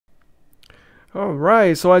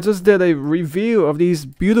Alright, so I just did a review of these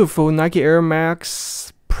beautiful Nike Air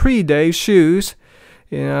Max pre-day shoes.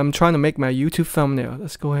 And I'm trying to make my YouTube thumbnail.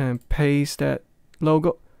 Let's go ahead and paste that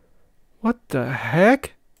logo. What the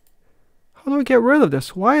heck? How do we get rid of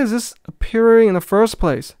this? Why is this appearing in the first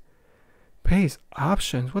place? Paste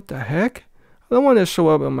options. What the heck? I don't want to show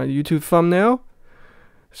up on my YouTube thumbnail.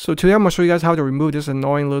 So today I'm going to show you guys how to remove this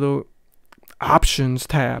annoying little options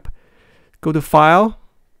tab. Go to File,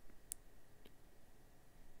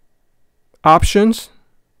 Options,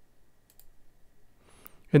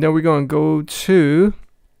 and then we're going to go to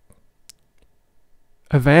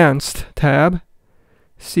Advanced tab.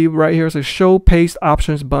 See right here, it says Show Paste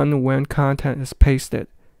Options button when content is pasted.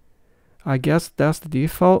 I guess that's the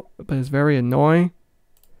default, but it's very annoying.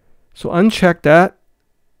 So uncheck that.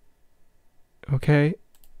 Okay,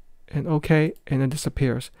 and it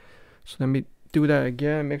disappears. So let me do that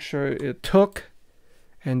again, make sure it took,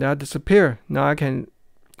 and that disappeared. Now I can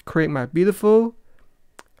create my beautiful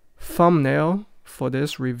thumbnail for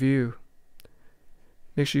this review.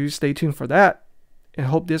 Make sure you stay tuned for that, and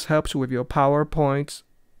hope this helps with your PowerPoint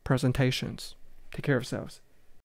presentations. Take care of yourselves.